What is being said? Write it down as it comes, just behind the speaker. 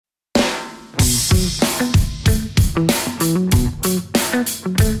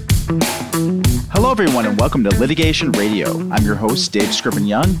Hello, everyone, and welcome to Litigation Radio. I'm your host, Dave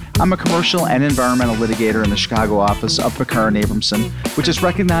Scriven-Young. I'm a commercial and environmental litigator in the Chicago office of Pickard & Abramson, which is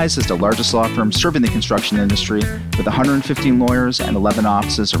recognized as the largest law firm serving the construction industry with 115 lawyers and 11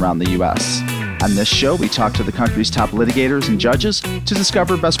 offices around the U.S. On this show, we talk to the country's top litigators and judges to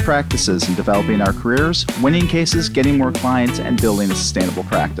discover best practices in developing our careers, winning cases, getting more clients, and building a sustainable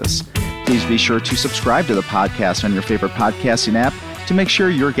practice. Please be sure to subscribe to the podcast on your favorite podcasting app to make sure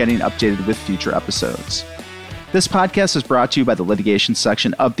you're getting updated with future episodes. This podcast is brought to you by the litigation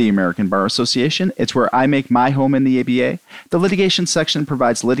section of the American Bar Association. It's where I make my home in the ABA. The litigation section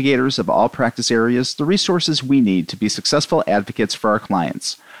provides litigators of all practice areas the resources we need to be successful advocates for our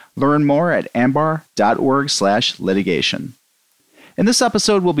clients. Learn more at ambar.org/litigation. In this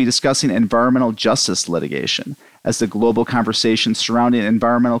episode, we'll be discussing environmental justice litigation. As the global conversation surrounding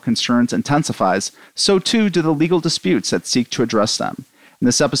environmental concerns intensifies, so too do the legal disputes that seek to address them. In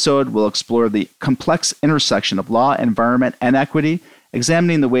this episode, we'll explore the complex intersection of law, environment, and equity,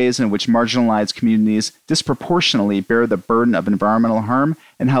 examining the ways in which marginalized communities disproportionately bear the burden of environmental harm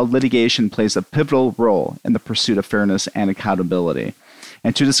and how litigation plays a pivotal role in the pursuit of fairness and accountability.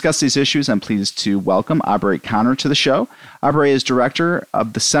 And to discuss these issues, I'm pleased to welcome Aubrey Connor to the show. Aubrey is director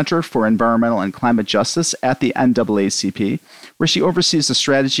of the Center for Environmental and Climate Justice at the NAACP, where she oversees the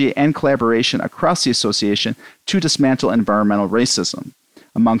strategy and collaboration across the association to dismantle environmental racism.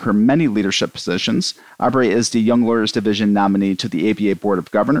 Among her many leadership positions, Aubrey is the Young Lawyers Division nominee to the ABA Board of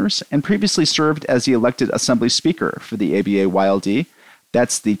Governors and previously served as the elected Assembly Speaker for the ABA-YLD.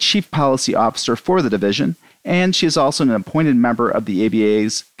 That's the Chief Policy Officer for the division, and she is also an appointed member of the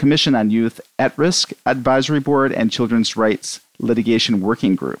ABA's Commission on Youth at Risk Advisory Board and Children's Rights Litigation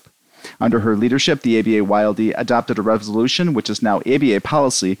Working Group. Under her leadership, the ABA-YLD adopted a resolution, which is now ABA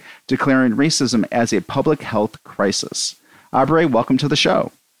policy, declaring racism as a public health crisis. Aubrey, welcome to the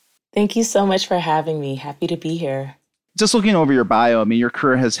show. Thank you so much for having me. Happy to be here. Just looking over your bio, your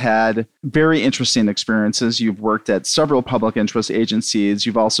career has had very interesting experiences. You've worked at several public interest agencies.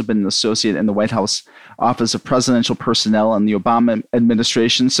 You've also been an associate in the White House Office of Presidential Personnel in the Obama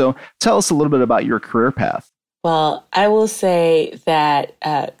administration. So tell us a little bit about your career path. Well, I will say that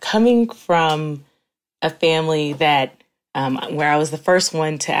coming from a family that where I was the first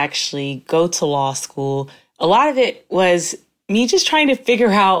one to actually go to law school, a lot of it was me just trying to figure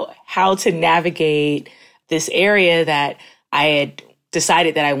out how to navigate this area that I had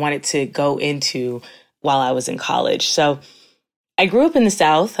decided that I wanted to go into while I was in college. So I grew up in the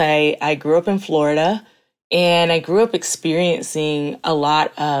South. I grew up in Florida, and I grew up experiencing a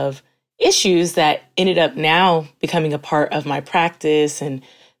lot of issues that ended up now becoming a part of my practice and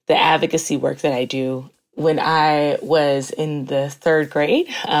the advocacy work that I do. When I was in the third grade,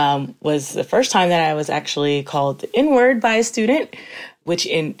 was the first time that I was actually called the N-word by a student, which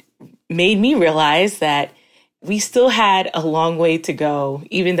made me realize that we still had a long way to go.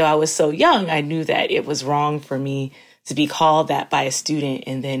 Even though I was so young, I knew that it was wrong for me to be called that by a student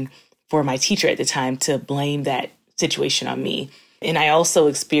and then for my teacher at the time to blame that situation on me. And I also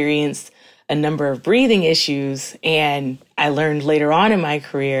experienced a number of breathing issues. And I learned later on in my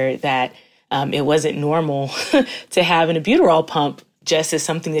career that it wasn't normal to have an albuterol pump just as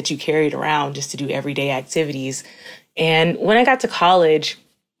something that you carried around just to do everyday activities. And when I got to college,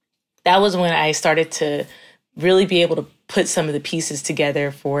 that was when I started to really be able to put some of the pieces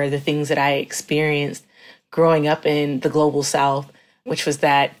together for the things that I experienced growing up in the global South, which was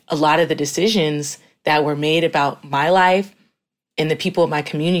that a lot of the decisions that were made about my life and the people of my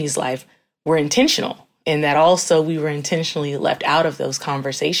community's life were intentional, and that also we were intentionally left out of those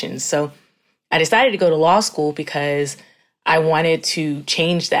conversations. So I decided to go to law school because I wanted to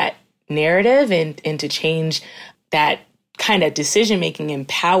change that narrative and to change that kind of decision-making and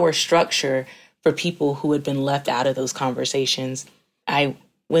power structure for people who had been left out of those conversations. I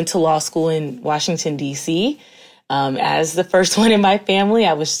went to law school in Washington, D.C. As the first one in my family,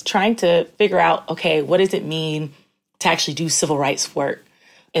 I was trying to figure out, okay, what does it mean to actually do civil rights work?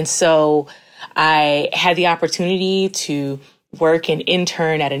 And so I had the opportunity to work and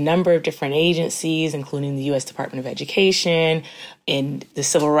intern at a number of different agencies, including the U.S. Department of Education, and the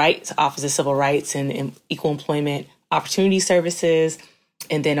Civil Rights Office of Civil Rights and Equal Employment Opportunity Services,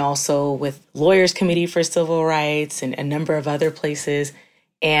 and then also with Lawyers Committee for Civil Rights and a number of other places.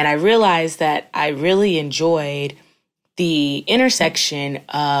 And I realized that I really enjoyed the intersection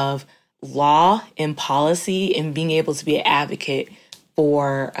of law and policy and being able to be an advocate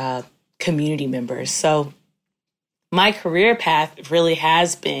for community members. So my career path really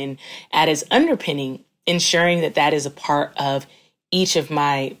has been at its underpinning, ensuring that that is a part of each of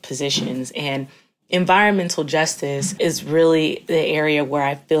my positions. And environmental justice is really the area where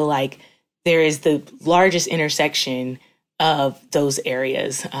I feel like there is the largest intersection of those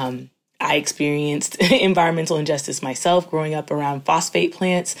areas. I experienced environmental injustice myself growing up around phosphate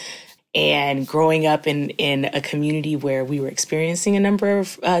plants and growing up in a community where we were experiencing a number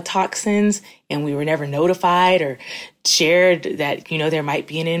of toxins, and we were never notified or shared that, there might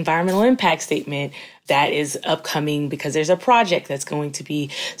be an environmental impact statement that is upcoming because there's a project that's going to be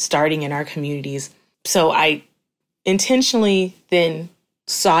starting in our communities. So I intentionally then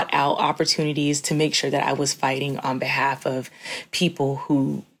sought out opportunities to make sure that I was fighting on behalf of people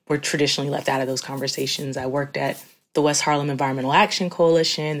who were traditionally left out of those conversations. I worked at the West Harlem Environmental Action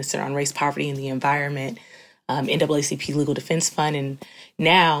Coalition, the Center on Race, Poverty, and the Environment, NAACP Legal Defense Fund, and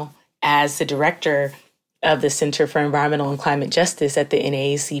now as the director of the Center for Environmental and Climate Justice at the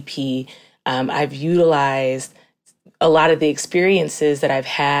NAACP, I've utilized a lot of the experiences that I've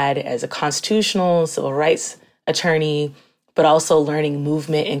had as a constitutional civil rights attorney, but also learning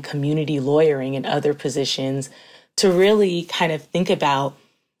movement and community lawyering and other positions to really kind of think about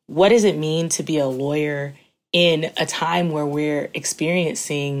what does it mean to be a lawyer in a time where we're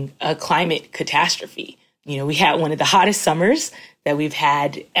experiencing a climate catastrophe. We had one of the hottest summers that we've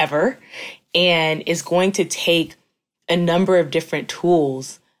had ever, and it's going to take a number of different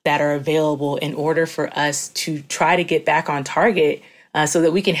tools that are available in order for us to try to get back on target so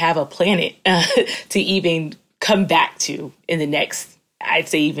that we can have a planet to even come back to in the next, I'd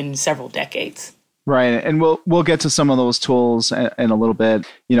say, even several decades. Right. And we'll get to some of those tools in a little bit.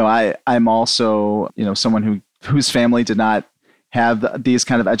 I'm also, someone whose family did not have these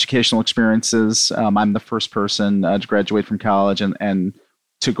kind of educational experiences. I'm the first person to graduate from college and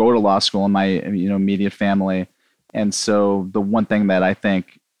to go to law school in my, immediate family. And so the one thing that I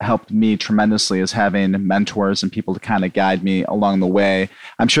think helped me tremendously is having mentors and people to kind of guide me along the way.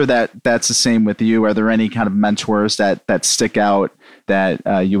 I'm sure that that's the same with you. Are there any kind of mentors that stick out that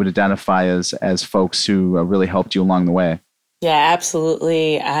you would identify as folks who really helped you along the way? Yeah,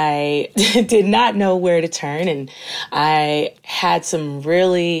 absolutely. I did not know where to turn, and I had some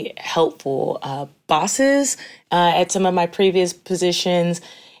really helpful bosses at some of my previous positions.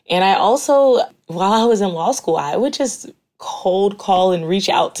 And I also, while I was in law school, I would just cold call and reach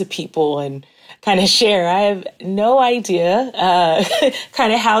out to people and kind of share. I have no idea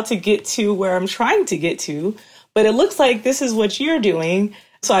kind of how to get to where I'm trying to get to, but it looks like this is what you're doing.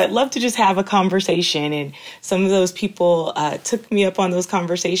 So I'd love to just have a conversation. And some of those people took me up on those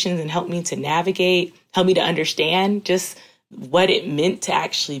conversations and helped me to navigate, helped me to understand just what it meant to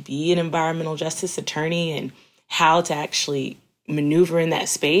actually be an environmental justice attorney and how to actually maneuver in that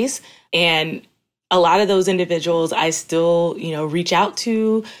space. And a lot of those individuals I still, reach out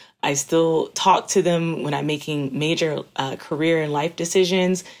to. I still talk to them when I'm making major career and life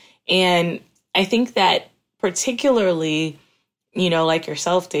decisions. And I think that particularly, like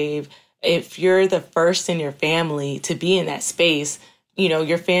yourself, Dave, if you're the first in your family to be in that space,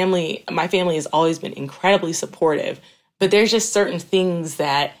 my family has always been incredibly supportive, but there's just certain things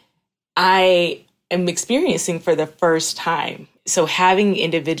that I am experiencing for the first time. So having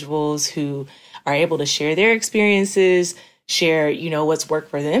individuals who are able to share their experiences, share, what's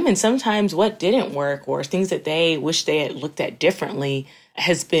worked for them, and sometimes what didn't work or things that they wish they had looked at differently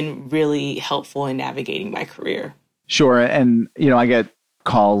has been really helpful in navigating my career. Sure. And, I get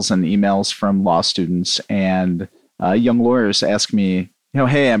calls and emails from law students and young lawyers ask me,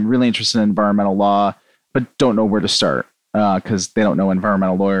 hey, I'm really interested in environmental law, but don't know where to start because they don't know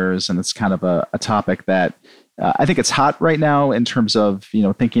environmental lawyers. And it's kind of a topic that I think it's hot right now in terms of,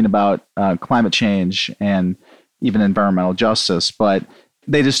 thinking about climate change and even environmental justice, but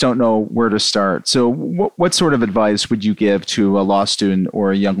they just don't know where to start. So what sort of advice would you give to a law student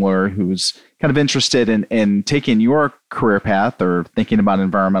or a young lawyer who's kind of interested in taking your career path or thinking about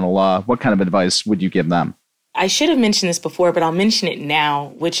environmental law? What kind of advice would you give them? I should have mentioned this before, but I'll mention it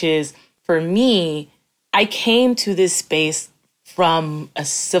now, which is, for me, I came to this space from a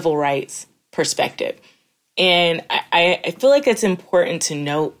civil rights perspective. And I feel like it's important to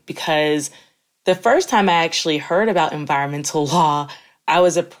note because the first time I actually heard about environmental law, I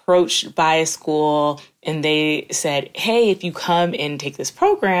was approached by a school and they said, hey, if you come and do this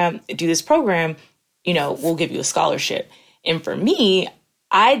program, we'll give you a scholarship. And for me,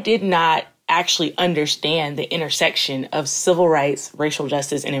 I did not actually understand the intersection of civil rights, racial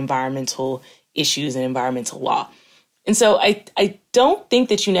justice, and environmental issues and environmental law. And so I don't think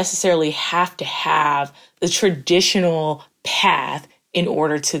that you necessarily have to have the traditional path in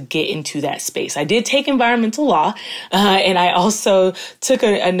order to get into that space. I did take environmental law, and I also took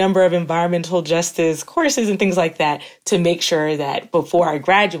a number of environmental justice courses and things like that to make sure that before I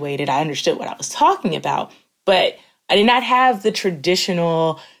graduated, I understood what I was talking about. But I did not have the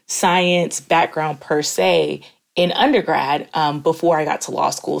traditional science background per se in undergrad before I got to law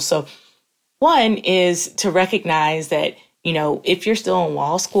school. So one is to recognize that, if you're still in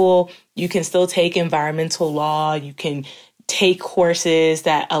law school, you can still take environmental law. You can take courses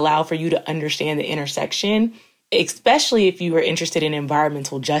that allow for you to understand the intersection, especially if you are interested in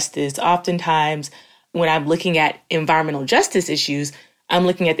environmental justice. Oftentimes, when I'm looking at environmental justice issues, I'm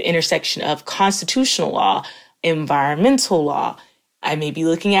looking at the intersection of constitutional law, environmental law. I may be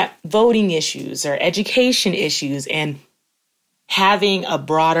looking at voting issues or education issues, and having a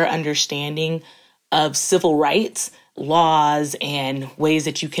broader understanding of civil rights laws and ways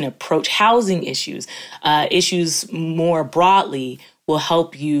that you can approach housing issues, issues more broadly, will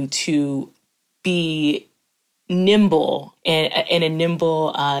help you to be nimble and a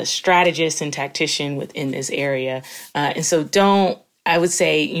nimble strategist and tactician within this area. And so I would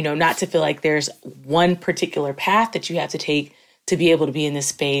say, not to feel like there's one particular path that you have to take to be able to be in this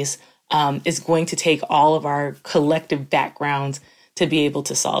space. Is going to take all of our collective backgrounds to be able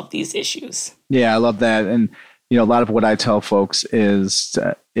to solve these issues. Yeah, I love that. And, a lot of what I tell folks is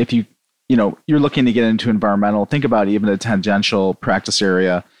if you're looking to get into environmental, think about even a tangential practice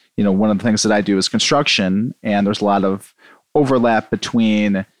area. One of the things that I do is construction, and there's a lot of overlap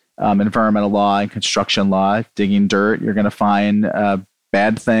between environmental law and construction law. Digging dirt, you're going to find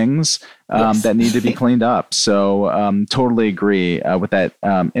bad things that need to be cleaned up. So totally agree with that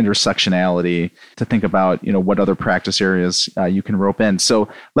intersectionality to think about, what other practice areas you can rope in. So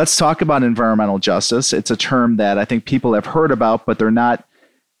let's talk about environmental justice. It's a term that I think people have heard about, but they're not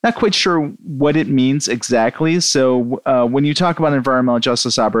quite sure what it means exactly. So when you talk about environmental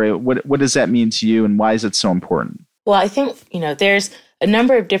justice, Aubrey, what does that mean to you, and why is it so important? Well, I think, there's a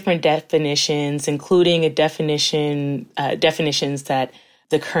number of different definitions, including definitions that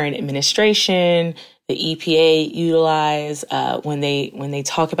the current administration, the EPA utilize when they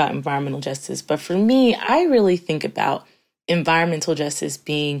talk about environmental justice. But for me, I really think about environmental justice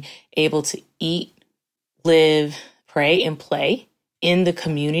being able to eat, live, pray, and play in the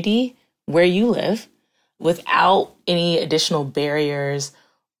community where you live without any additional barriers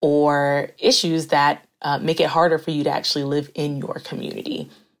or issues that make it harder for you to actually live in your community.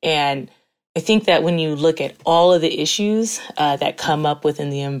 And I think that when you look at all of the issues that come up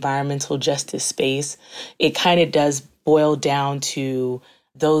within the environmental justice space, it kind of does boil down to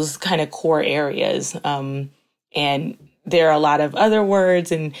those kind of core areas. And there are a lot of other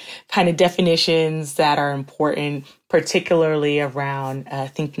words and kind of definitions that are important, particularly around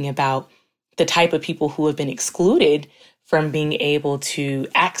thinking about the type of people who have been excluded from being able to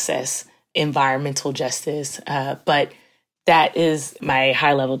access environmental justice. But that is my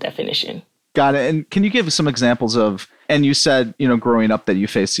high-level definition. Got it. And can you give us some examples of, and you said, growing up that you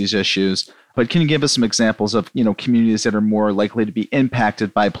face these issues, but can you give us some examples of, communities that are more likely to be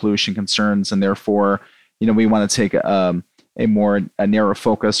impacted by pollution concerns, and therefore, we want to take a narrow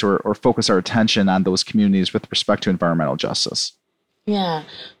focus or focus our attention on those communities with respect to environmental justice? Yeah.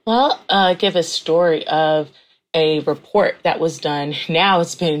 Well, give a story of a report that was done. Now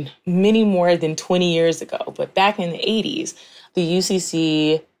it's been many more than 20 years ago, but back in the 80s, the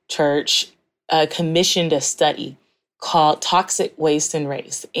UCC Church commissioned a study called Toxic Waste and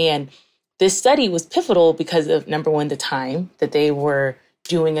Race. And this study was pivotal because of, number one, the time that they were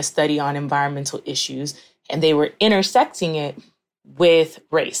doing a study on environmental issues, and they were intersecting it with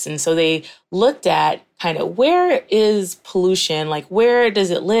race. And so they looked at kind of where is pollution, like where does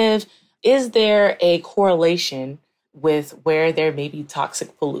it live? Is there a correlation with where there may be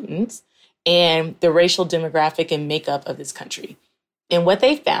toxic pollutants and the racial demographic and makeup of this country? And what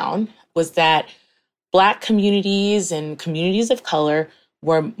they found was that Black communities and communities of color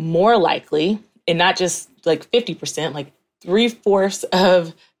were more likely, and not just like 50%, like 3/4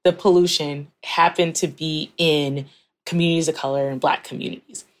 of the pollution happened to be in communities of color and Black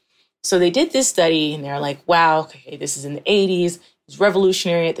communities. So they did this study and they're like, wow, okay, this is in the 80s. It was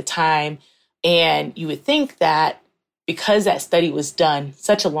revolutionary at the time. And you would think that because that study was done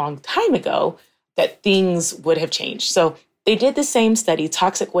such a long time ago, that things would have changed. So they did the same study,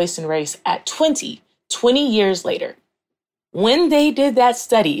 Toxic Waste and Race, at 20 years later. When they did that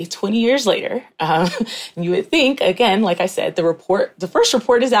study 20 years later, you would think, again, like I said, the first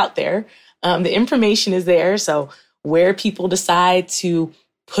report is out there. The information is there. So where people decide to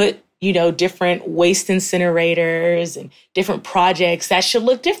put, different waste incinerators and different projects, that should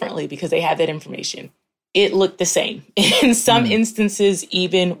look differently because they have that information. it looked the same. In some instances,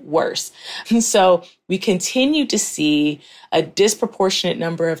 even worse. And so we continue to see a disproportionate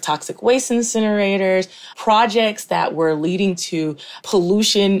number of toxic waste incinerators, projects that were leading to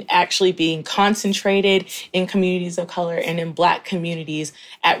pollution actually being concentrated in communities of color and in Black communities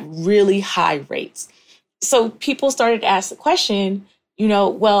at really high rates. So people started to ask the question,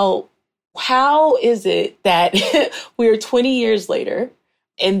 well, how is it that we're 20 years later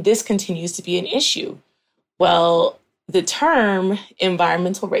and this continues to be an issue? Well, the term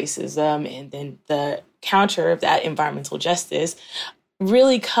environmental racism and then the counter of that environmental justice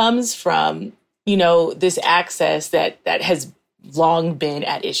really comes from, this access that has long been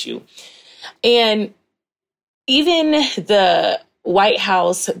at issue. And even the White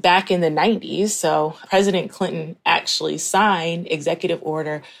House back in the 90s, so President Clinton actually signed an executive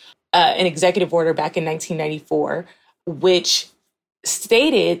order back in 1994, which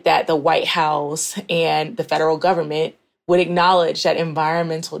stated that the White House and the federal government would acknowledge that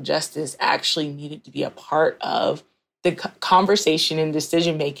environmental justice actually needed to be a part of the conversation and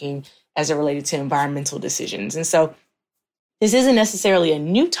decision-making as it related to environmental decisions. And so this isn't necessarily a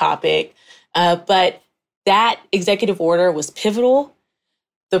new topic, but that executive order was pivotal.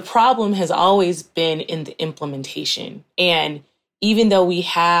 The problem has always been in the implementation. And even though we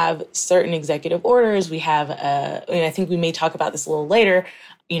have certain executive orders, we have, and I think we may talk about this a little later,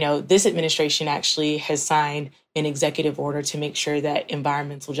 this administration actually has signed an executive order to make sure that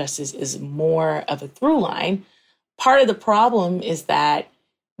environmental justice is more of a through line. Part of the problem is that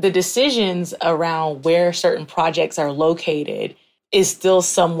the decisions around where certain projects are located is still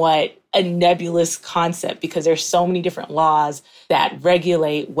somewhat a nebulous concept because there's so many different laws that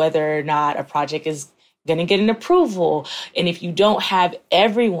regulate whether or not a project is going to get an approval. And if you don't have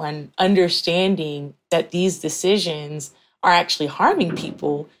everyone understanding that these decisions are actually harming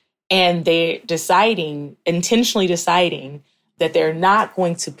people and they're intentionally deciding that they're not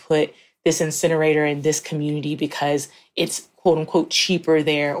going to put this incinerator in this community because it's quote unquote cheaper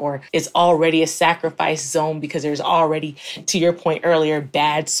there, or it's already a sacrifice zone because there's already, to your point earlier,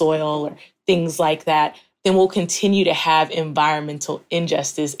 bad soil or things like that, then we'll continue to have environmental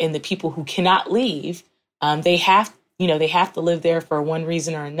injustice. And the people who cannot leave, they have to live there for one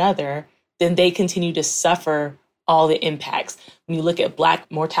reason or another, then they continue to suffer all the impacts. When you look at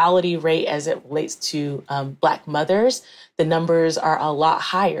Black mortality rate as it relates to Black mothers, the numbers are a lot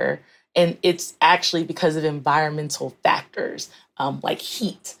higher. And it's actually because of environmental factors like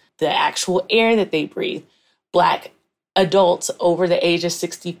heat, the actual air that they breathe. Black adults over the age of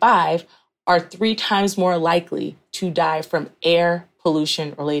 65 are 3 times more likely to die from air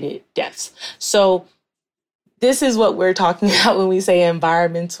pollution-related deaths. So this is what we're talking about when we say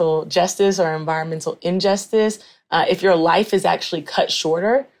environmental justice or environmental injustice. If your life is actually cut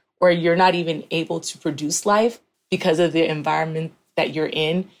shorter or you're not even able to produce life because of the environment that you're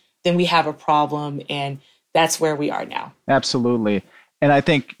in, then we have a problem, and that's where we are now. Absolutely. And I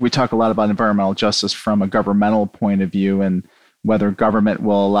think we talk a lot about environmental justice from a governmental point of view and whether government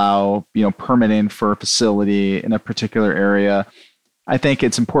will allow, permitting for a facility in a particular area. I think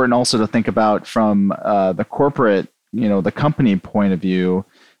it's important also to think about from the corporate, the company point of view.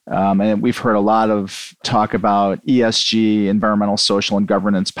 And we've heard a lot of talk about ESG, environmental, social, and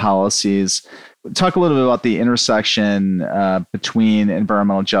governance policies. Talk a little bit about the intersection between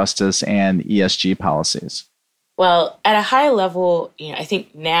environmental justice and ESG policies. Well, at a high level, I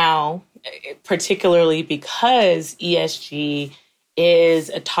think now, particularly because ESG is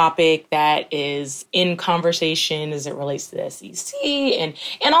a topic that is in conversation as it relates to the SEC and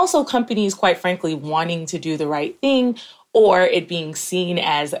also companies, quite frankly, wanting to do the right thing or it being seen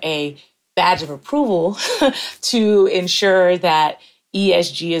as a badge of approval to ensure that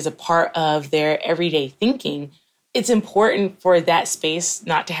ESG is a part of their everyday thinking. It's important for that space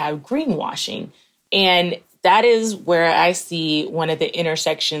not to have greenwashing. And that is where I see one of the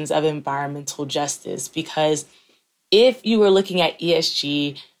intersections of environmental justice, because if you were looking at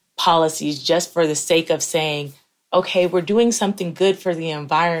ESG policies just for the sake of saying, okay, we're doing something good for the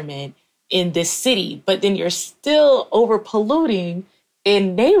environment in this city, but then you're still over polluting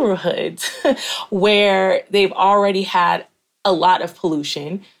in neighborhoods where they've already had a lot of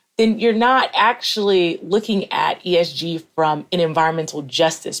pollution, then you're not actually looking at ESG from an environmental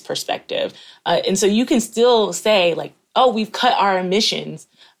justice perspective. And so you can still say like, oh, we've cut our emissions,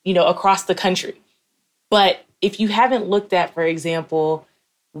 across the country. But if you haven't looked at, for example,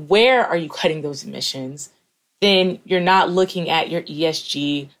 where are you cutting those emissions, then you're not looking at your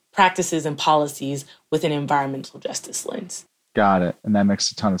ESG practices and policies with an environmental justice lens. Got it. And that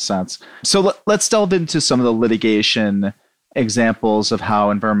makes a ton of sense. So let's delve into some of the litigation examples of how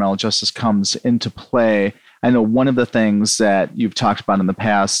environmental justice comes into play. I know one of the things that you've talked about in the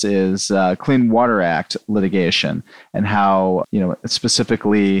past is Clean Water Act litigation and how,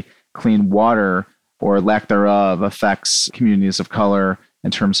 specifically clean water or lack thereof affects communities of color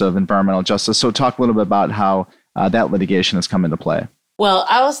in terms of environmental justice. So talk a little bit about how that litigation has come into play. Well,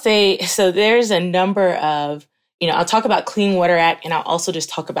 I will say, so there's a number of, I'll talk about Clean Water Act, and I'll also just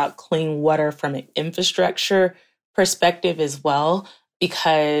talk about clean water from an infrastructure perspective as well,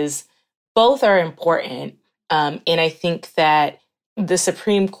 because both are important. And I think that the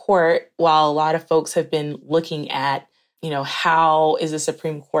Supreme Court, while a lot of folks have been looking at, how is the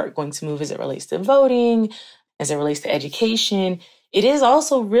Supreme Court going to move as it relates to voting, as it relates to education, it is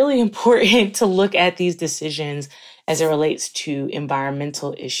also really important to look at these decisions as it relates to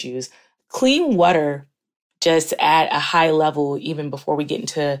environmental issues. Clean water, just at a high level, even before we get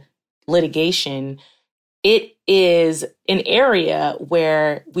into litigation, it is an area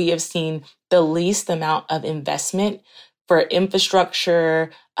where we have seen the least amount of investment for infrastructure,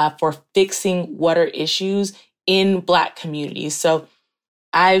 for fixing water issues in Black communities. So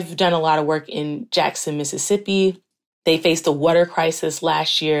I've done a lot of work in Jackson, Mississippi. They faced a water crisis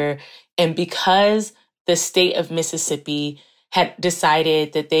last year. And because the state of Mississippi had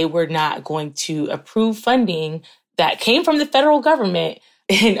decided that they were not going to approve funding that came from the federal government,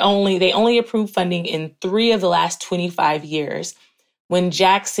 and they only approved funding in 3 of the last 25 years. When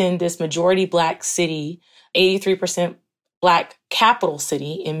Jackson, this majority Black city, 83% Black capital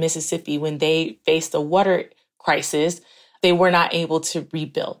city in Mississippi, when they faced a water crisis, they were not able to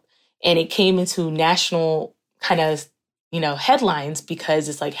rebuild. And it came into national kind of, headlines, because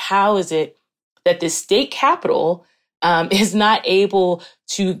it's like, how is it that the state capital is not able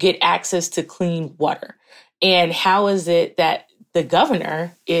to get access to clean water? And how is it that the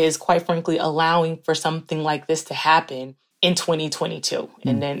governor is, quite frankly, allowing for something like this to happen in 2022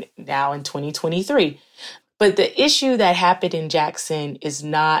 and then now in 2023? But the issue that happened in Jackson is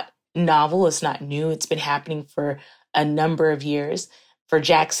not novel. It's not new. It's been happening for a number of years. For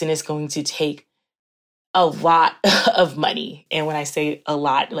Jackson, it's going to take a lot of money. And when I say a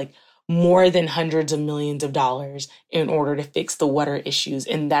lot, like more than hundreds of millions of dollars in order to fix the water issues.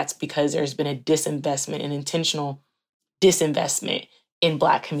 And that's because there's been a disinvestment, an intentional disinvestment in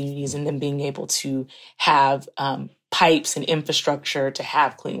Black communities and them being able to have pipes and infrastructure to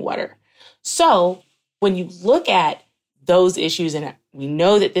have clean water. So when you look at those issues, and we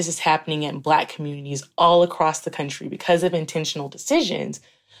know that this is happening in Black communities all across the country because of intentional decisions,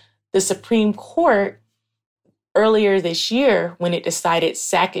 the Supreme Court earlier this year, when it decided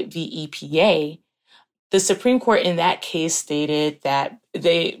Sackett v. EPA, the Supreme Court in that case stated that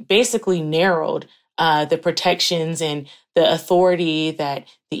they basically narrowed the protections and the authority that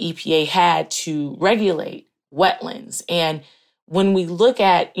the EPA had to regulate wetlands. And when we look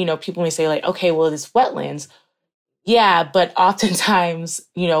at, people may say like, okay, well, it's wetlands. Yeah, but oftentimes,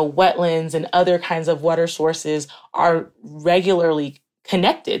 wetlands and other kinds of water sources are regularly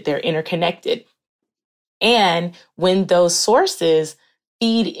connected. They're interconnected. And when those sources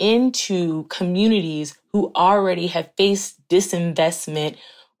feed into communities who already have faced disinvestment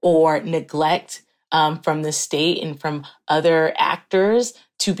or neglect from the state and from other actors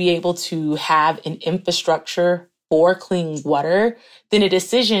to be able to have an infrastructure for clean water, then a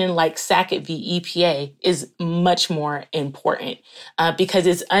decision like Sackett v. EPA is much more important because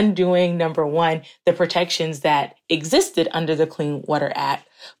it's undoing, number one, the protections that existed under the Clean Water Act.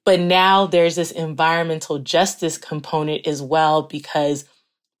 But now there's this environmental justice component as well, because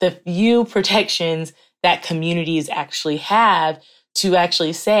the few protections that communities actually have to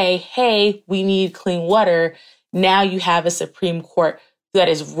actually say, hey, we need clean water. Now you have a Supreme Court that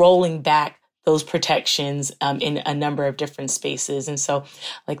is rolling back those protections in a number of different spaces. And so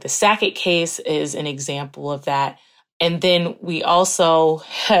like the Sackett case is an example of that. And then we also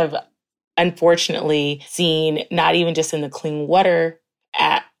have unfortunately seen, not even just in the clean water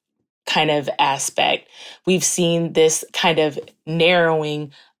kind of aspect, we've seen this kind of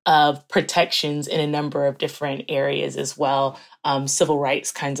narrowing of protections in a number of different areas as well. Civil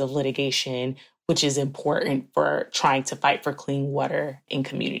rights kinds of litigation, which is important for trying to fight for clean water in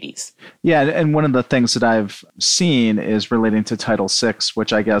communities. Yeah, and one of the things that I've seen is relating to Title VI,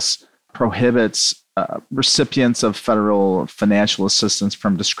 which I guess prohibits recipients of federal financial assistance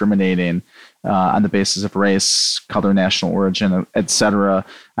from discriminating on the basis of race, color, national origin, et cetera.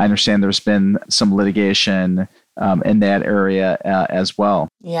 I understand there's been some litigation in that area as well.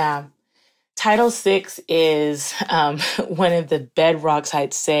 Yeah. Title VI is one of the bedrocks,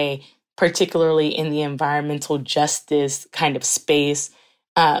 I'd say, particularly in the environmental justice kind of space,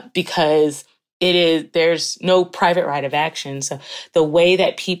 because there's no private right of action. So the way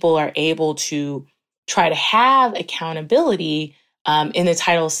that people are able to try to have accountability in the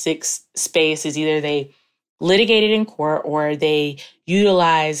Title VI space is either they litigate it in court or they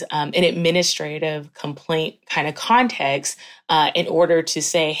utilize an administrative complaint kind of context in order to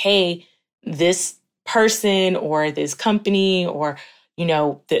say, hey, this person or this company or,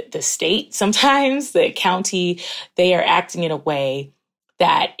 the state, sometimes the county, they are acting in a way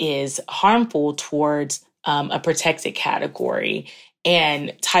that is harmful towards a protected category.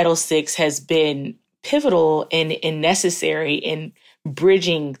 And Title VI has been pivotal and necessary in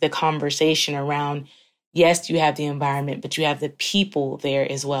bridging the conversation around, yes, you have the environment, but you have the people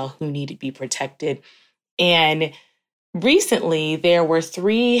there as well who need to be protected. And recently, there were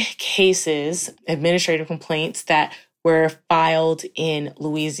 3 cases, administrative complaints, that were filed in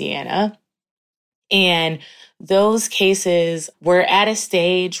Louisiana. And those cases were at a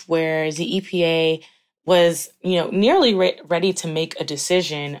stage where the EPA was, nearly ready to make a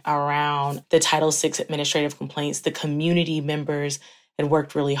decision around the Title VI administrative complaints. The community members had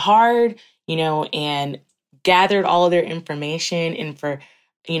worked really hard, and gathered all of their information. And for,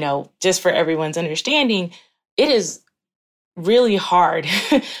 just for everyone's understanding, it is really hard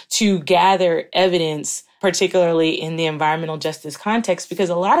to gather evidence, particularly in the environmental justice context, because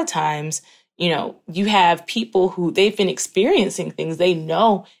a lot of times, you have people who they've been experiencing things, they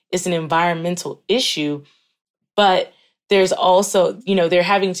know it's an environmental issue, but there's also, they're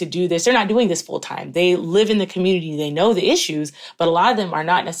having to do this. They're not doing this full time. They live in the community. They know the issues, but a lot of them are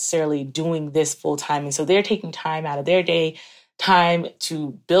not necessarily doing this full time. And so they're taking time out of their day, time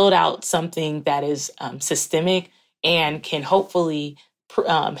to build out something that is systemic and can hopefully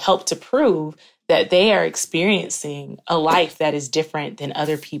help to prove that they are experiencing a life that is different than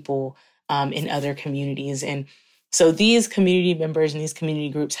other people in other communities. And so these community members and these community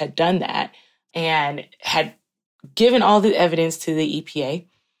groups had done that and had given all the evidence to the EPA.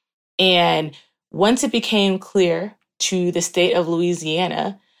 And once it became clear to the state of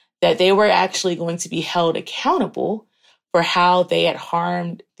Louisiana that they were actually going to be held accountable for how they had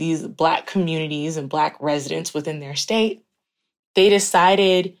harmed these Black communities and Black residents within their state, they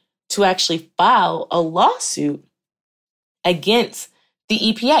decided to actually file a lawsuit against the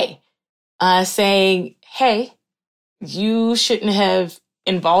EPA, saying, hey, you shouldn't have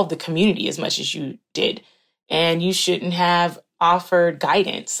involved the community as much as you did. And you shouldn't have offered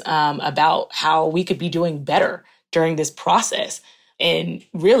guidance about how we could be doing better during this process. And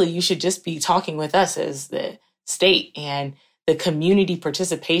really, you should just be talking with us as the state, and the community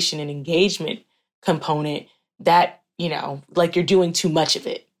participation and engagement component that, like you're doing too much of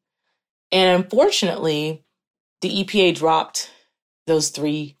it. And unfortunately, the EPA dropped those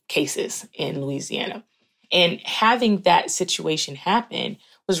 3 cases in Louisiana. And having that situation happen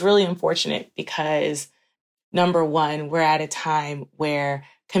was really unfortunate because, number one, we're at a time where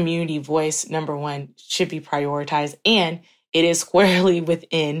community voice, number one, should be prioritized, and it is squarely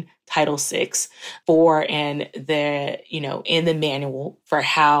within Title VI in the manual for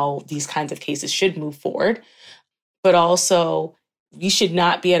how these kinds of cases should move forward. But also, we should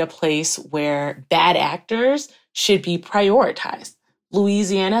not be at a place where bad actors should be prioritized.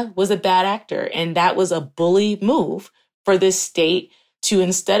 Louisiana was a bad actor, and that was a bully move for this state to,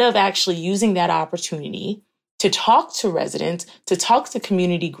 instead of actually using that opportunity to talk to residents, to talk to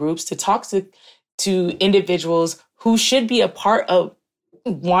community groups, to talk to individuals who should be a part of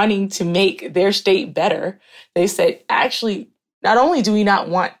wanting to make their state better. They said, actually, not only do we not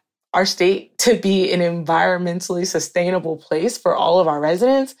want our state to be an environmentally sustainable place for all of our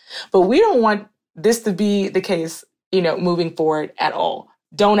residents, but we don't want this to be the case, moving forward at all.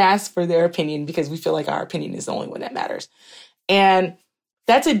 Don't ask for their opinion because we feel like our opinion is the only one that matters. And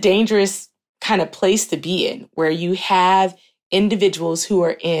that's a dangerous kind of place to be in, where you have individuals who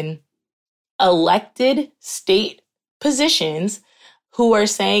are in elected state positions who are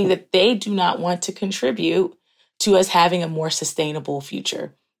saying that they do not want to contribute to us having a more sustainable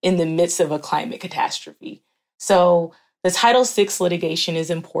future in the midst of a climate catastrophe. So the Title VI litigation is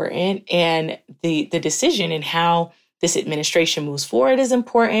important, and the decision and how this administration moves forward is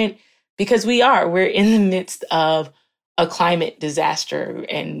important because we're in the midst of a climate disaster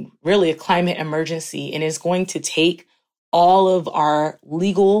and really a climate emergency, and it's going to take all of our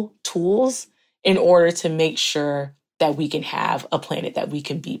legal tools in order to make sure that we can have a planet that we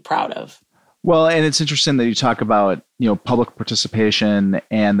can be proud of. Well, and it's interesting that you talk about, public participation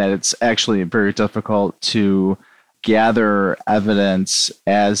and that it's actually very difficult to gather evidence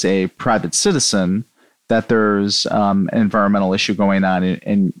as a private citizen that there's an environmental issue going on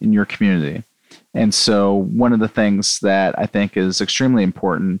in your community. And so one of the things that I think is extremely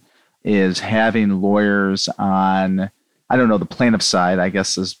important is having lawyers on, I don't know, the plaintiff side, I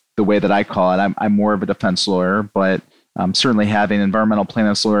guess is the way that I call it. I'm more of a defense lawyer, but certainly having environmental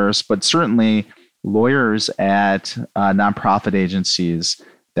plaintiffs lawyers, but certainly lawyers at nonprofit agencies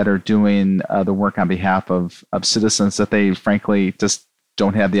that are doing the work on behalf of citizens that they frankly just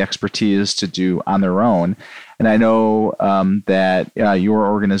don't have the expertise to do on their own. And I know that your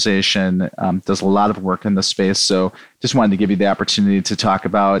organization does a lot of work in this space. So just wanted to give you the opportunity to talk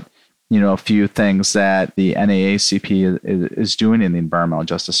about, a few things that the NAACP is doing in the environmental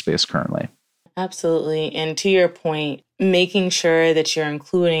justice space currently. Absolutely. And to your point, making sure that you're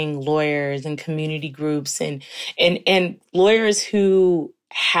including lawyers and community groups and lawyers who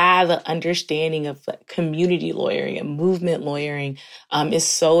have an understanding of community lawyering and movement lawyering is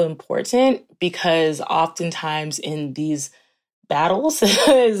so important, because oftentimes in these battles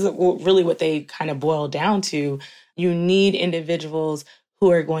is really what they kind of boil down to. You need individuals who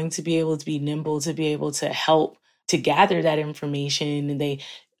are going to be able to be nimble, to be able to help to gather that information.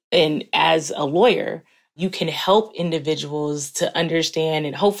 And as a lawyer, you can help individuals to understand,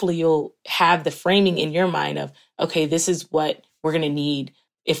 and hopefully you'll have the framing in your mind of, okay, this is what we're going to need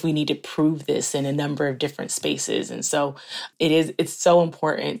if we need to prove this in a number of different spaces. And so it's so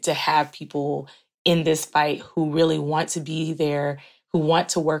important to have people in this fight who really want to be there, who want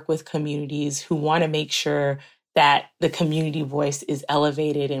to work with communities, who want to make sure that the community voice is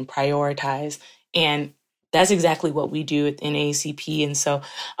elevated and prioritized. And that's exactly what we do at NAACP. And so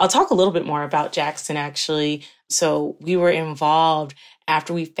I'll talk a little bit more about Jackson, actually. So we were involved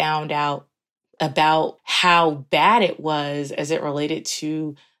after we found out about how bad it was as it related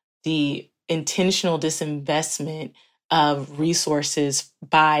to the intentional disinvestment of resources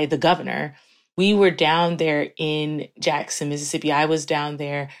by the governor. We were down there in Jackson, Mississippi. I was down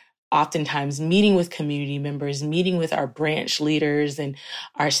there oftentimes meeting with community members, meeting with our branch leaders and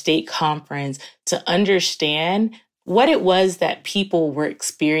our state conference to understand what it was that people were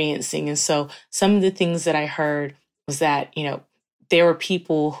experiencing. And so some of the things that I heard was that, there were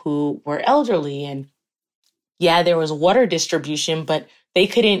people who were elderly, and there was water distribution, but they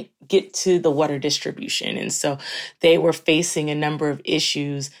couldn't get to the water distribution. And so they were facing a number of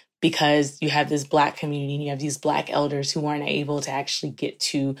issues because you have this Black community and you have these Black elders who weren't able to actually get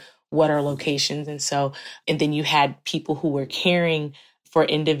to water locations. And then you had people who were caring for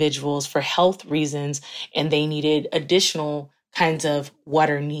individuals for health reasons, and they needed additional kinds of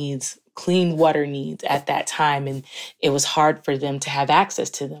water needs, clean water needs at that time. And it was hard for them to have access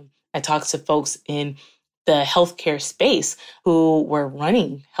to them. I talked to folks in the healthcare space who were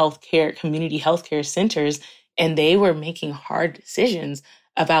running community healthcare centers, and they were making hard decisions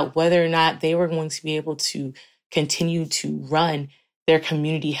about whether or not they were going to be able to continue to run their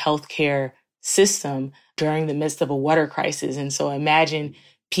community healthcare system during the midst of a water crisis. And so imagine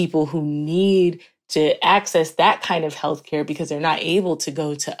people who need to access that kind of healthcare because they're not able to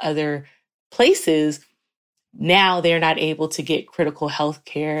go to other places. Now they're not able to get critical health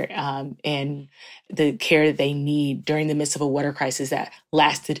care and the care that they need during the midst of a water crisis that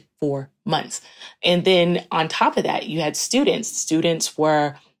lasted for months. And then on top of that, you had students. Students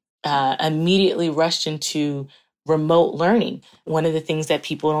were immediately rushed into remote learning. One of the things that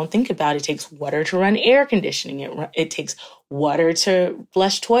people don't think about, it takes water to run air conditioning. It takes water to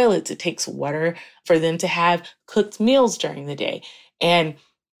flush toilets. It takes water for them to have cooked meals during the day. And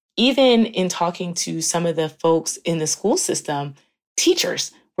even in talking to some of the folks in the school system,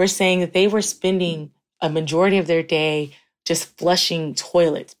 teachers were saying that they were spending a majority of their day just flushing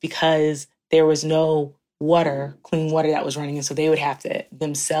toilets because there was no water, clean water that was running. And so they would have to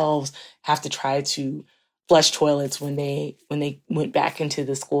themselves have to try to flush toilets when they went back into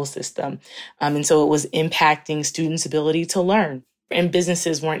the school system. And so it was impacting students' ability to learn. And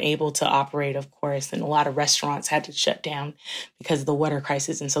businesses weren't able to operate, of course, and a lot of restaurants had to shut down because of the water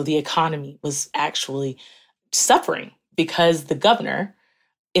crisis. And so the economy was actually suffering because the governor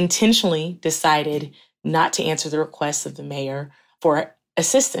intentionally decided not to answer the requests of the mayor for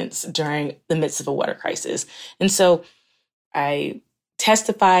assistance during the midst of a water crisis. And so I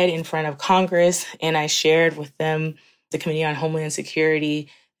testified in front of Congress, and I shared with them, the Committee on Homeland Security,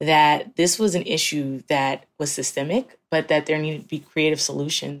 that this was an issue that was systemic, but that there needed to be creative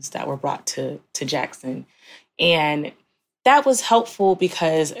solutions that were brought to Jackson. And that was helpful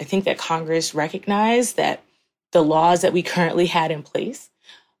because I think that Congress recognized that the laws that we currently had in place,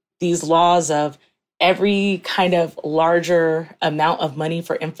 these laws of every kind of larger amount of money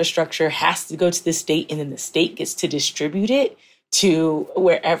for infrastructure has to go to the state, and then the state gets to distribute it to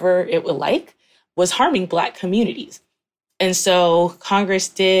wherever it would like, was harming Black communities. And so Congress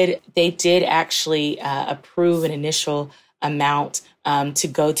did actually approve an initial amount to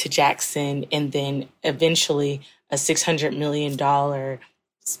go to Jackson, and then eventually a $600 million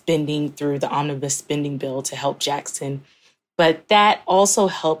spending through the omnibus spending bill to help Jackson. But that also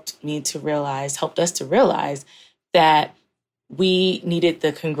helped us to realize that we needed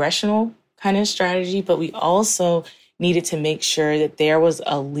the congressional kind of strategy, but we also needed to make sure that there was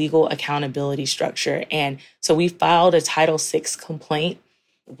a legal accountability structure. And so we filed a Title VI complaint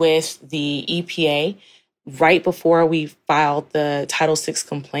with the EPA. Right before we filed the Title VI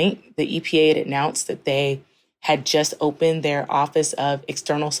complaint, the EPA had announced that they had just opened their Office of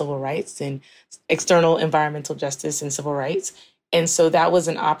External Civil Rights and External Environmental Justice and Civil Rights. And so that was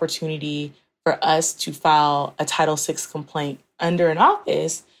an opportunity for us to file a Title VI complaint under an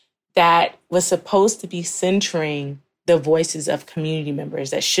office that was supposed to be centering the voices of community members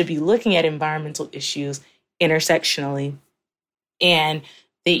that should be looking at environmental issues intersectionally. And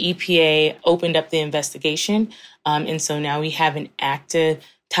the EPA opened up the investigation. And so now we have an active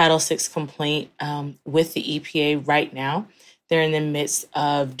Title VI complaint with the EPA right now. They're in the midst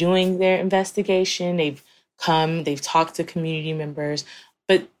of doing their investigation. They've talked to community members.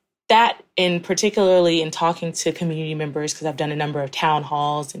 But that, particularly in talking to community members, because I've done a number of town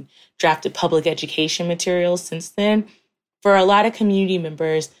halls and drafted public education materials since then, for a lot of community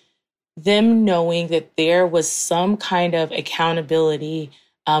members, them knowing that there was some kind of accountability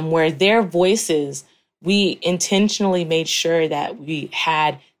where their voices, we intentionally made sure that we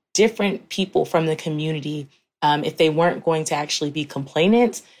had different people from the community, if they weren't going to actually be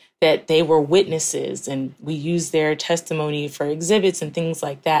complainants, that they were witnesses, and we used their testimony for exhibits and things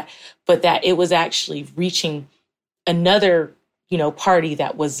like that, but that it was actually reaching another, party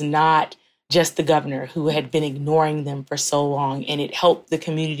that was not just the governor, who had been ignoring them for so long. And it helped the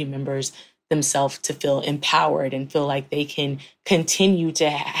community members themselves to feel empowered and feel like they can continue to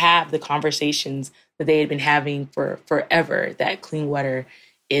have the conversations that they had been having for forever, that clean water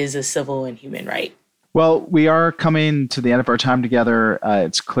is a civil and human right. Well, we are coming to the end of our time together.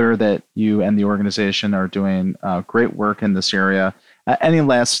 It's clear that you and the organization are doing great work in this area. Any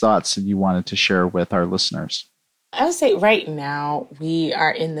last thoughts that you wanted to share with our listeners? I would say right now we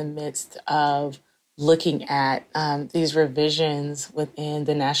are in the midst of looking at these revisions within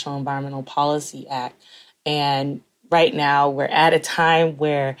the National Environmental Policy Act. And right now we're at a time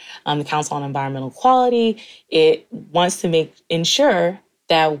where the Council on Environmental Quality, it wants to ensure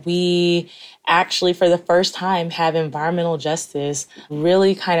that we actually, for the first time, have environmental justice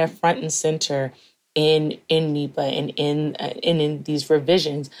really kind of front and center in NEPA and in these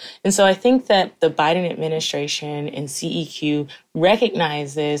revisions. And so I think that the Biden administration and CEQ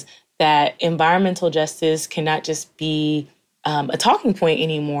recognizes that environmental justice cannot just be a talking point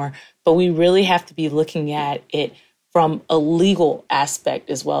anymore, but we really have to be looking at it from a legal aspect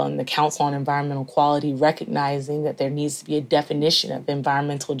as well. And the Council on Environmental Quality recognizing that there needs to be a definition of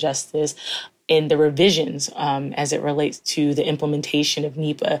environmental justice in the revisions as it relates to the implementation of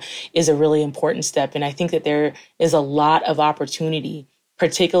NEPA is a really important step. And I think that there is a lot of opportunity,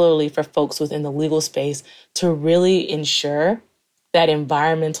 particularly for folks within the legal space, to really ensure that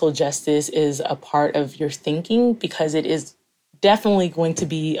environmental justice is a part of your thinking, because it is definitely going to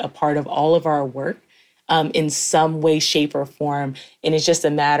be a part of all of our work in some way, shape, or form. And it's just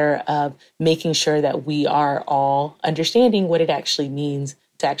a matter of making sure that we are all understanding what it actually means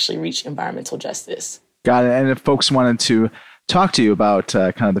to actually reach environmental justice. Got it. And if folks wanted to talk to you about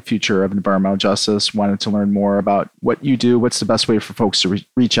kind of the future of environmental justice, wanted to learn more about what you do, what's the best way for folks to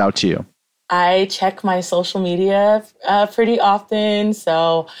reach out to you? I check my social media pretty often,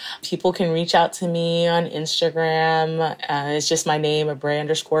 so people can reach out to me on Instagram. It's just my name,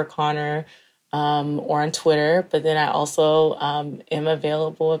 Abrea_Connor, or on Twitter. But then I also am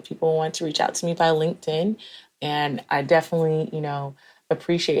available if people want to reach out to me by LinkedIn. And I definitely,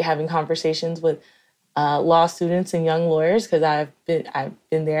 appreciate having conversations with law students and young lawyers, because I've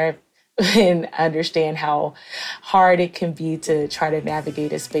been there and understand how hard it can be to try to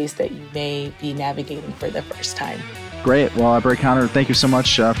navigate a space that you may be navigating for the first time. Great. Well, Abrea Connor, thank you so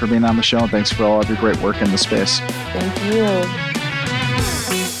much for being on the show, and thanks for all of your great work in the space. Thank you.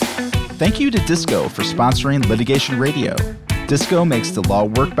 Thank you to Disco for sponsoring Litigation Radio. Disco makes the law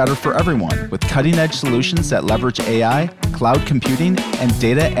work better for everyone with cutting-edge solutions that leverage AI, cloud computing, and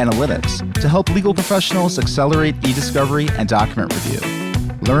data analytics to help legal professionals accelerate e-discovery and document review.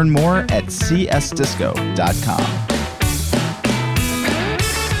 Learn more at csdisco.com.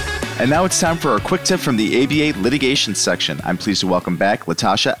 And now it's time for our quick tip from the ABA litigation section. I'm pleased to welcome back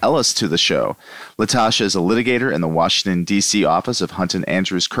Latasha Ellis to the show. Latasha is a litigator in the Washington, D.C. office of Hunt &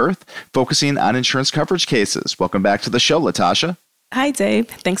 Andrews Kurth, focusing on insurance coverage cases. Welcome back to the show, Latasha. Hi, Dave.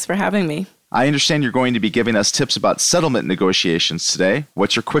 Thanks for having me. I understand you're going to be giving us tips about settlement negotiations today.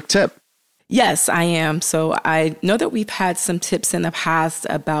 What's your quick tip? Yes, I am. So I know that we've had some tips in the past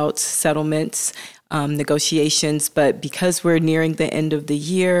about settlements, negotiations, but because we're nearing the end of the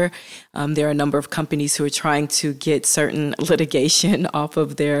year, there are a number of companies who are trying to get certain litigation off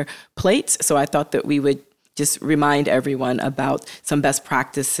of their plates. So I thought that we would just remind everyone about some best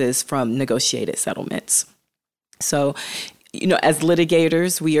practices from negotiated settlements. So, as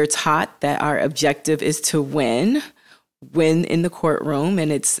litigators, we are taught that our objective is to win in the courtroom.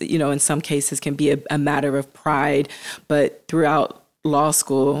 And it's, in some cases can be a matter of pride, but throughout law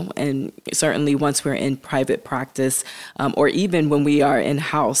school, and certainly once we're in private practice, or even when we are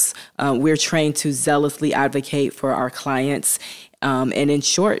in-house, we're trained to zealously advocate for our clients. And in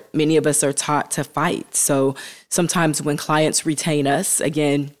short, many of us are taught to fight. So sometimes when clients retain us,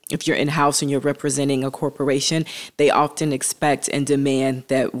 again, if you're in-house and you're representing a corporation, they often expect and demand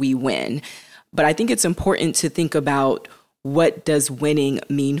that we win. But I think it's important to think about, what does winning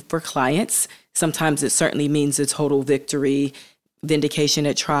mean for clients? Sometimes it certainly means a total victory, vindication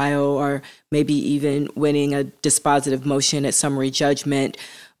at trial, or maybe even winning a dispositive motion at summary judgment.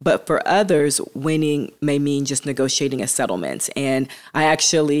 But for others, winning may mean just negotiating a settlement. And I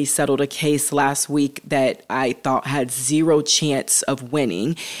actually settled a case last week that I thought had zero chance of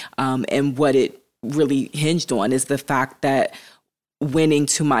winning. And what it really hinged on is the fact that winning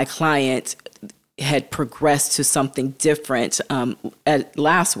to my client had progressed to something different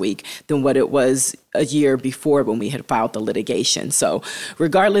last week than what it was a year before when we had filed the litigation. So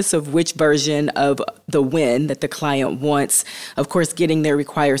regardless of which version of the win that the client wants, of course, getting there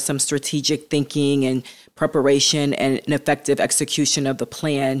requires some strategic thinking and preparation and an effective execution of the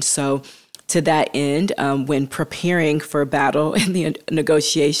plan. So to that end, when preparing for battle in the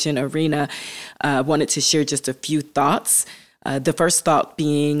negotiation arena, I wanted to share just a few thoughts. The first thought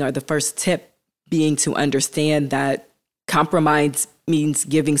being, or the first tip being, to understand that compromise means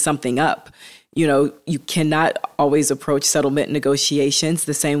giving something up. You cannot always approach settlement negotiations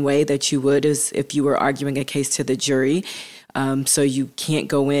the same way that you would as if you were arguing a case to the jury. So you can't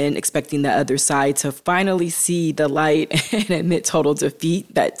go in expecting the other side to finally see the light and admit total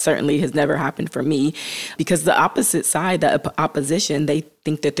defeat. That certainly has never happened for me, because the opposite side, the opposition, they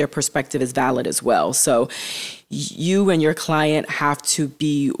think that their perspective is valid as well. So you and your client have to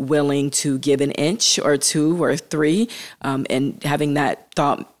be willing to give an inch or two or three, and having that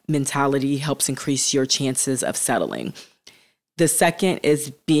thought mentality helps increase your chances of settling. The second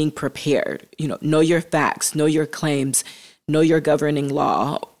is being prepared. Know your facts, know your claims, know your governing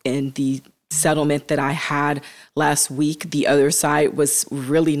law. In the settlement that I had last week, the other side was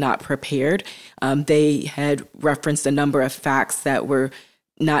really not prepared. They had referenced a number of facts that were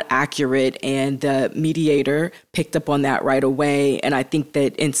not accurate, and the mediator picked up on that right away. And I think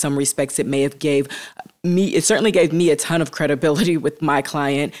that in some respects it certainly gave me a ton of credibility with my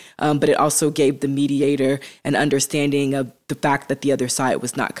client, but it also gave the mediator an understanding of the fact that the other side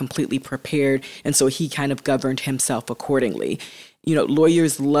was not completely prepared. And so he kind of governed himself accordingly.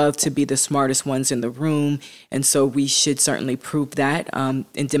 Lawyers love to be the smartest ones in the room. And so we should certainly prove that and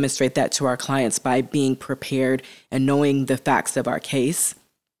demonstrate that to our clients by being prepared and knowing the facts of our case.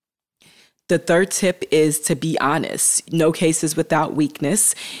 The third tip is to be honest. No case is without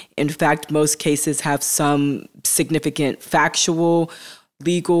weakness. In fact, most cases have some significant factual,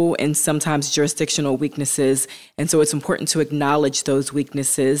 legal, and sometimes jurisdictional weaknesses. And so it's important to acknowledge those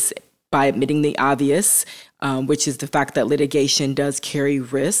weaknesses by admitting the obvious, which is the fact that litigation does carry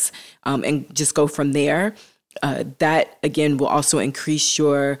risks, and just go from there. That, again, will also enhance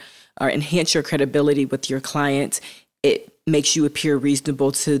your credibility with your client. It makes you appear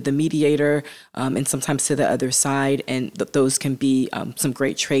reasonable to the mediator, and sometimes to the other side. And those can be some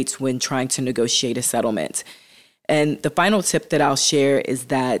great traits when trying to negotiate a settlement. And the final tip that I'll share is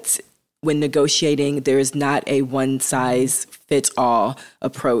that when negotiating, there is not a one-size-fits-all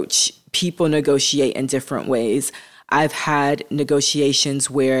approach. People negotiate in different ways. I've had negotiations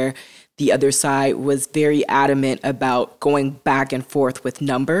where the other side was very adamant about going back and forth with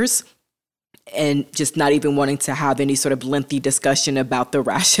numbers and just not even wanting to have any sort of lengthy discussion about the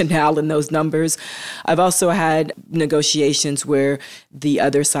rationale in those numbers. I've also had negotiations where the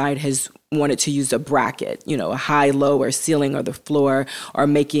other side has wanted to use a bracket, a high, low, or ceiling, or the floor, or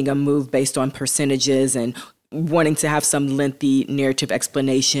making a move based on percentages and wanting to have some lengthy narrative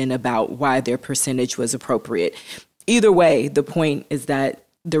explanation about why their percentage was appropriate. Either way, the point is that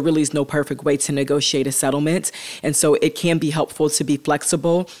there really is no perfect way to negotiate a settlement. And so it can be helpful to be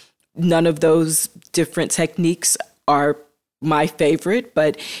flexible. None of those different techniques are my favorite,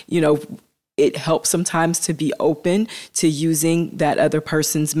 but, it helps sometimes to be open to using that other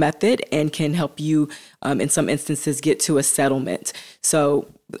person's method and can help you, in some instances, get to a settlement. So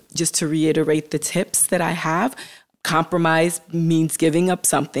just to reiterate the tips that I have, compromise means giving up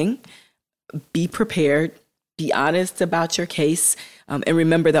something. Be prepared. Be honest about your case. And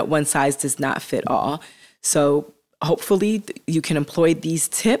remember that one size does not fit all. So hopefully you can employ these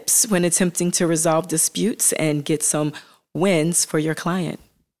tips when attempting to resolve disputes and get some wins for your client.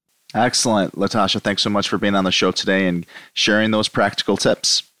 Excellent. Latasha, thanks so much for being on the show today and sharing those practical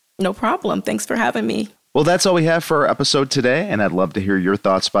tips. No problem. Thanks for having me. Well, that's all we have for our episode today, and I'd love to hear your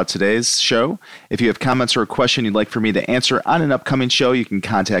thoughts about today's show. If you have comments or a question you'd like for me to answer on an upcoming show, you can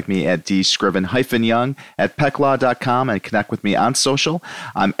contact me at dscriven-young@peclaw.com and connect with me on social.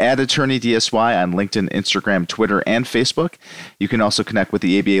 I'm @AttorneyDSY on LinkedIn, Instagram, Twitter, and Facebook. You can also connect with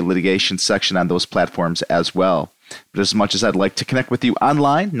the ABA litigation section on those platforms as well. But as much as I'd like to connect with you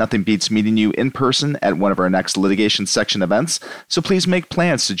online, nothing beats meeting you in person at one of our next litigation section events. So please make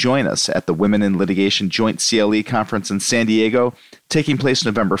plans to join us at the Women in Litigation Joint CLE Conference in San Diego, taking place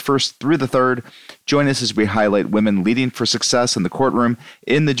November 1st through the 3rd. Join us as we highlight women leading for success in the courtroom,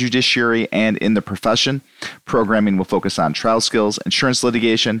 in the judiciary, and in the profession. Programming will focus on trial skills, insurance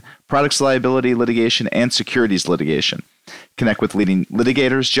litigation, products liability litigation, and securities litigation. Connect with leading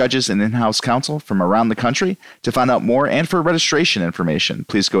litigators, judges, and in-house counsel from around the country. To find out more and for registration information,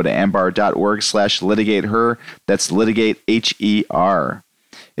 please go to ambar.org/litigateher. That's litigate HER.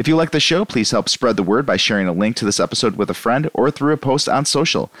 If you like the show, please help spread the word by sharing a link to this episode with a friend or through a post on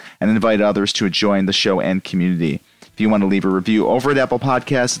social, and invite others to join the show and community. If you want to leave a review over at Apple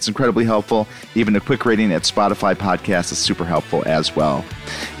Podcasts, it's incredibly helpful. Even a quick rating at Spotify Podcasts is super helpful as well.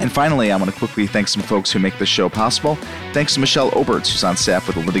 And finally, I want to quickly thank some folks who make this show possible. Thanks to Michelle Oberts, who's on staff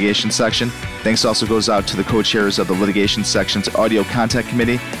with the litigation section. Thanks also goes out to the co-chairs of the litigation section's audio content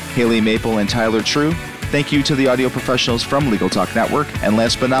committee, Haley Maple and Tyler True. Thank you to the audio professionals from Legal Talk Network. And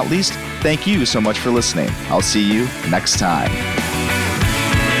last but not least, thank you so much for listening. I'll see you next time.